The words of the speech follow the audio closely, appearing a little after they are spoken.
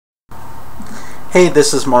Hey,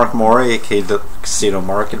 this is Mark Mori, aka the Casino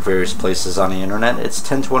Mark, at various places on the internet. It's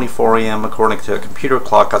 10:24 a.m. according to a computer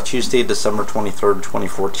clock on Tuesday, December 23rd,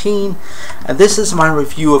 2014, and this is my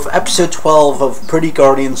review of episode 12 of Pretty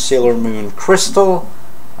Guardian Sailor Moon Crystal.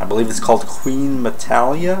 I believe it's called Queen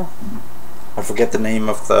Metalia. I forget the name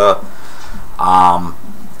of the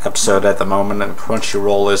episode at the moment, and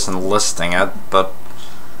Crunchyroll isn't listing it, but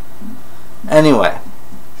anyway.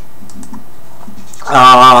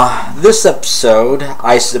 This episode,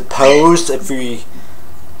 I suppose, if we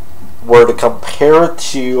were to compare it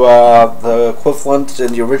to the equivalent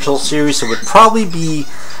in the original series, it would probably be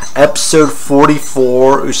episode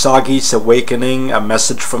 44, Usagi's Awakening, A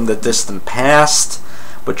Message from the Distant Past,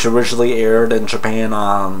 which originally aired in Japan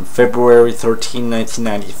on February 13,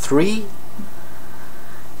 1993.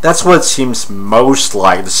 That's what it seems most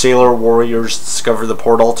like. The Sailor Warriors discover the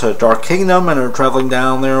portal to Dark Kingdom and are traveling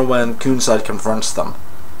down there when Kunzite confronts them.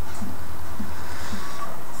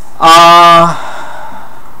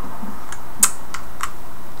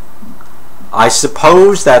 I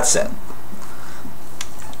suppose that's it.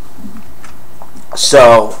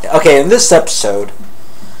 So, okay, in this episode,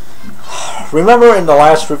 remember in the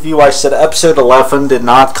last review I said episode 11 did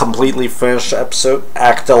not completely finish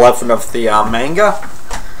Act 11 of the manga?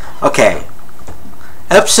 Okay,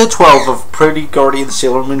 episode 12 of Pretty Guardian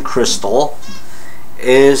Sailor Moon Crystal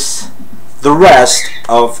is the rest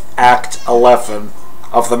of Act 11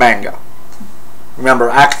 of the manga.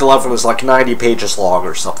 Remember, Act 11 is like 90 pages long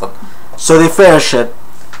or something. So they finish it.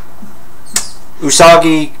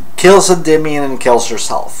 Usagi kills Endymion and kills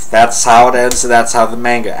herself. That's how it ends, and that's how the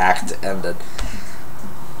manga act ended.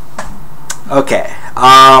 Okay,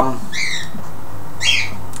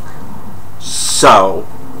 so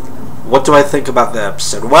what do I think about the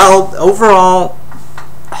episode? Well, overall,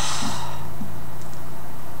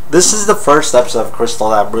 this is the first episode of Crystal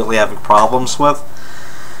that I'm really having problems with.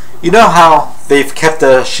 You know how they've kept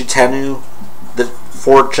the Shitenu, the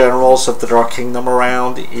 4 generals of the Dark Kingdom,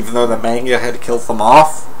 around, even though the manga had killed them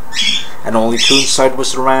off, and only Kunzite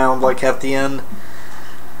was around, like, at the end?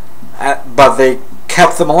 But they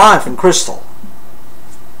kept them alive in Crystal.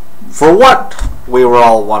 For what? We were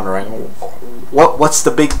all wondering. What's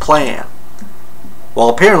the big plan? Well,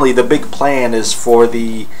 apparently the big plan is for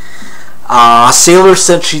the Sailor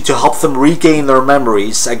Senshi to help them regain their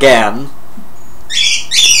memories again.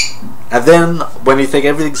 And then, when you think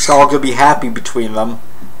everything's all going to be happy between them,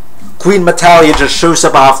 Queen Metalia just shows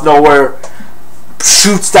up out of nowhere,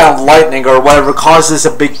 shoots down lightning or whatever, causes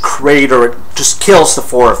a big crater, it just kills the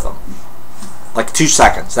 4 of them. Like 2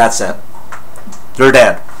 seconds, that's it. They're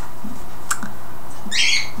dead.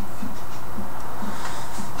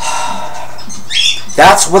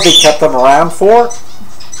 That's what they kept them around for?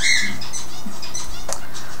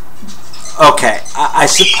 Okay, I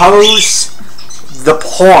suppose the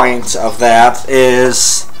point of that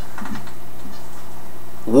is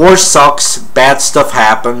war sucks, bad stuff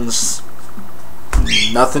happens,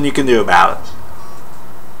 nothing you can do about it.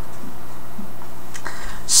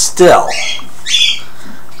 Still,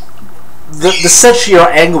 the Senshi are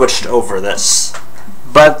anguished over this,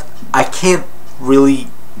 but I can't really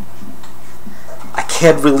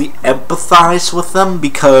empathize with them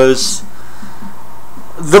because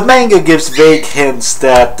the manga gives vague hints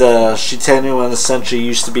that Shitenu and the Senshi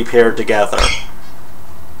used to be paired together.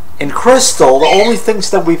 In Crystal, the only things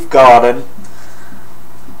that we've gotten,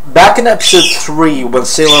 back in episode 3 when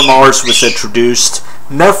Sailor Mars was introduced,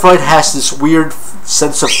 Nephrite has this weird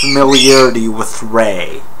sense of familiarity with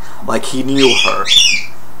Rei, like he knew her.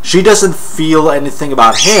 She doesn't feel anything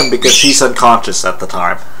about him because she's unconscious at the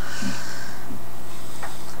time.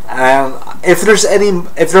 And if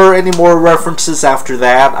there are any more references after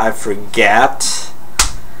that, I forget.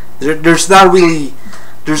 There's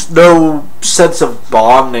no sense of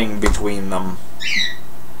bonding between them.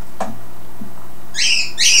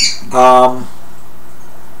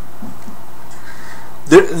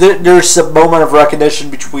 There's a moment of recognition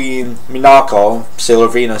between Minako, Sailor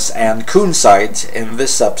Venus, and Kunzite in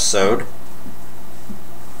this episode,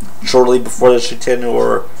 shortly before the Shitenu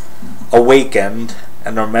are awakened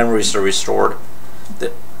and their memories are restored.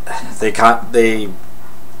 There's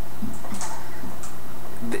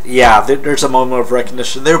a moment of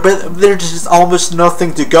recognition there, but there's just almost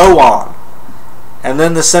nothing to go on. And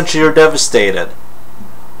then the Senshi are devastated.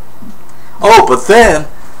 Oh, but then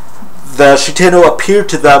the Shitenu appear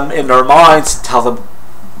to them in their minds and tell them,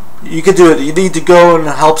 you can do it, you need to go and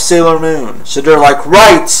help Sailor Moon. So they're like,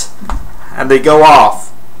 right! And they go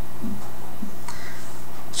off.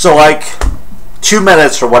 So like 2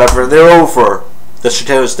 minutes or whatever, they're over the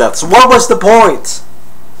Shitenu's death. So what was the point?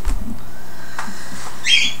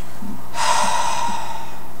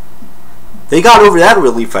 They got over that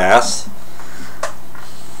really fast.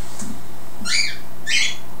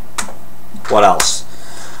 What else?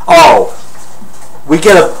 Oh, we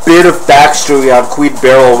get a bit of backstory on Queen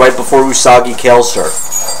Beryl right before Usagi kills her.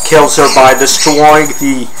 Kills her by destroying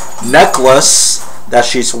the necklace that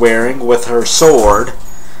she's wearing with her sword,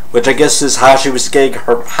 which I guess is how she was getting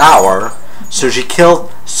her power. So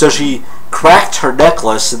she cracked her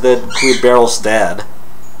necklace, and then Queen Beryl's dead.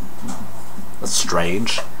 That's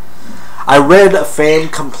strange. I read a fan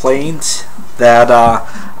complaint that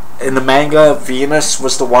in the manga, Venus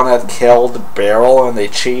was the one that killed Beryl, and they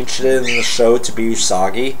changed it in the show to be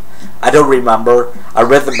Usagi. I don't remember. I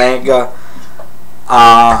read the manga,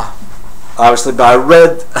 obviously, but I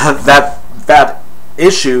read that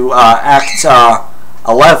issue, Act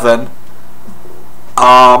 11,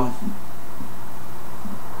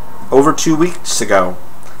 over 2 weeks ago.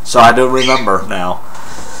 So I don't remember now.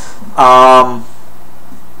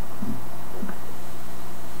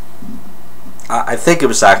 I think it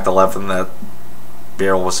was Act 11 that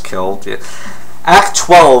Beryl was killed. Yeah. Act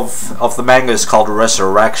 12 of the manga is called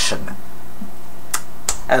Resurrection.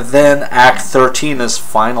 And then Act 13 is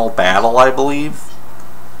Final Battle, I believe.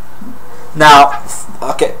 Now,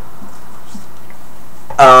 okay.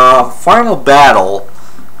 Final Battle,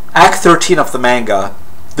 Act 13 of the manga,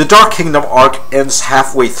 the Dark Kingdom arc ends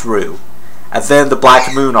halfway through. And then the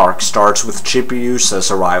Black Moon arc starts with Chibiusa's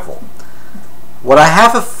arrival. What I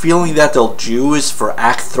have a feeling that they'll do is for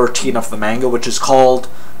Act 13 of the manga, which is called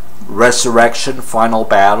Resurrection Final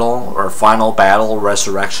Battle, or Final Battle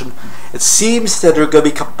Resurrection. It seems that they're going to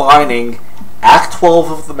be combining Act 12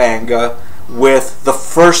 of the manga with the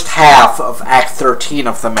first half of Act 13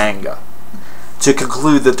 of the manga to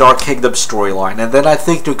conclude the Dark Kingdom storyline. And then I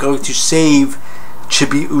think they're going to save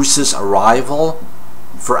Chibiusa's arrival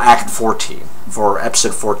for Act 14, for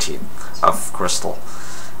Episode 14 of Crystal.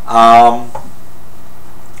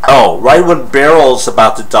 Oh, right when Beryl's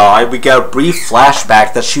about to die, we get a brief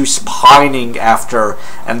flashback that she was pining after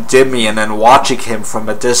Endymion and watching him from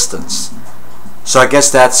a distance. So I guess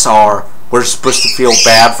that's our we're supposed to feel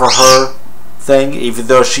bad for her thing, even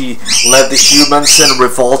though she led the humans in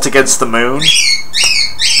revolt against the moon.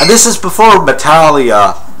 And this is before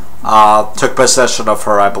Metalia took possession of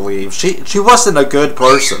her, I believe. She wasn't a good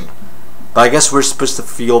person, but I guess we're supposed to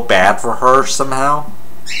feel bad for her somehow.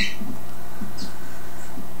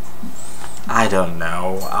 I don't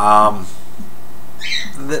know.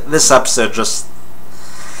 This episode just...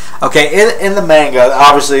 Okay, in the manga,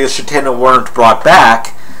 obviously the Shitano weren't brought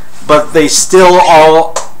back, but they still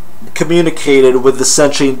all communicated with the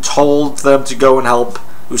Senshi and told them to go and help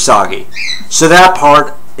Usagi. So that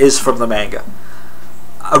part is from the manga.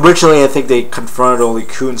 Originally, I think they confronted only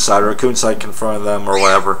Kunsai, or Kunsai confronted them, or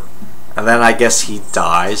whatever. And then I guess he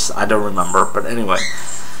dies. I don't remember, but anyway.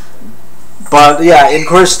 But yeah, in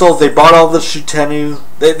Crystal, they brought all the Shitanu.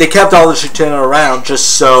 They kept all the Shitanu around just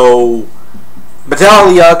so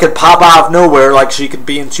Metalia could pop out of nowhere, like she could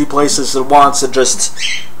be in two places at once and just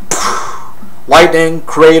lightning,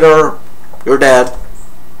 crater, you're dead.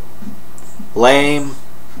 Lame.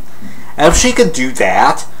 And if she could do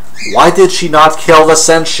that, why did she not kill the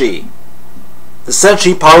Senshi? The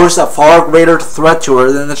Senshi posed a far greater threat to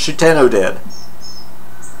her than the Shitano did.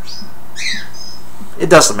 It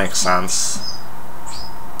doesn't make sense.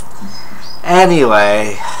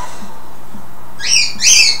 Anyway.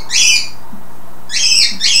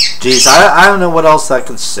 Jeez, I don't know what else I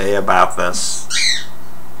can say about this.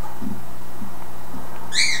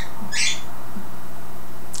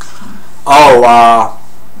 Oh,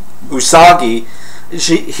 Usagi,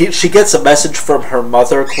 she gets a message from her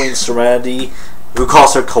mother, Queen Serenity, who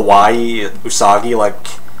calls her Kawaii Usagi, like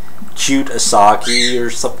cute Usagi or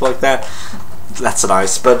something like that. That's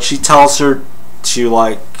nice, but she tells her to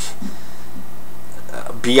like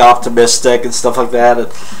be optimistic and stuff like that.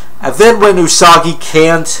 And then when Usagi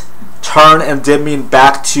can't turn Endymion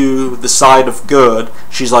back to the side of good,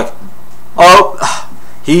 she's like, "Oh,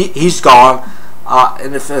 he's gone."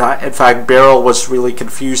 And in fact, Beryl was really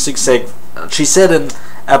confusing, saying she said in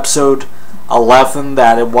episode 11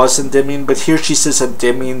 that it was Endymion, but here she says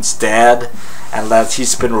Endymion's dead and that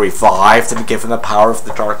he's been revived and given the power of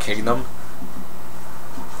the Dark Kingdom.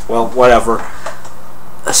 Well, whatever.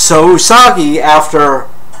 So Usagi, after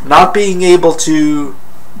not being able to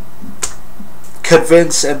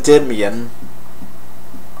convince Endymion,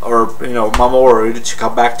 or Mamoru, to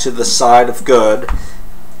come back to the side of good,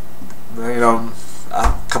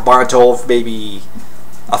 combined total of maybe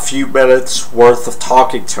a few minutes worth of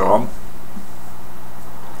talking to him,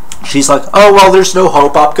 she's like, "Oh well, there's no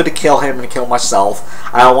hope. I'm gonna kill him and kill myself.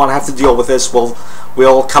 I don't want to have to deal with this.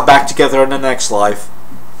 We'll come back together in the next life."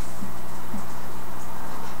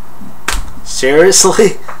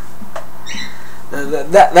 Seriously?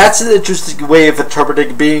 That's an interesting way of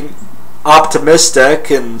interpreting being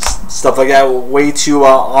optimistic and stuff like that. Way to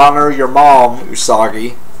honor your mom,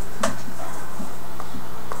 Usagi.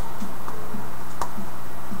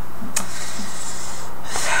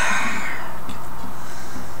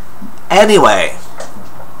 Anyway,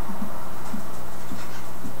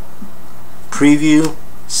 preview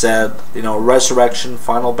said, Resurrection,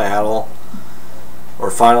 Final Battle, or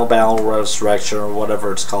Final Battle Resurrection, or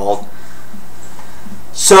whatever it's called.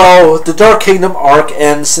 So, the Dark Kingdom arc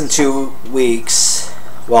ends in 2 weeks.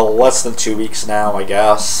 Well, less than 2 weeks now, I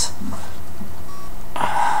guess.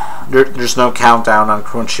 There's no countdown on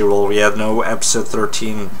Crunchyroll. We have no episode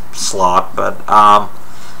 13 slot, but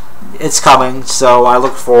it's coming, so I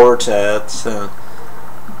look forward to it.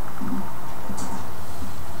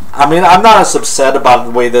 I mean, I'm not as upset about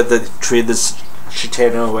the way that they treat this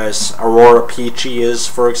Shitano as Aurora Peachy is,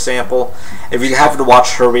 for example. If you haven't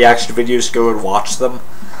watched her reaction videos, go and watch them.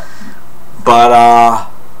 But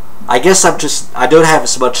I guess I don't have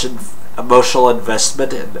as much emotional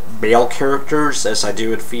investment in male characters as I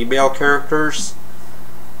do in female characters.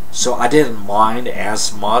 So I didn't mind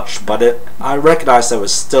as much, but I recognized that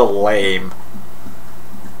was still lame.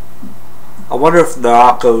 I wonder if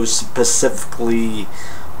Naoko specifically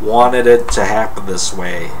wanted it to happen this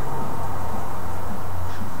way.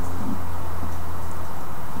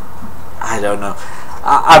 I don't know.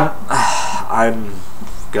 I'm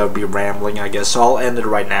gonna be rambling, I guess. So I'll end it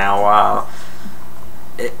right now.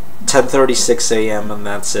 10:36 a.m. and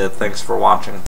that's it. Thanks for watching.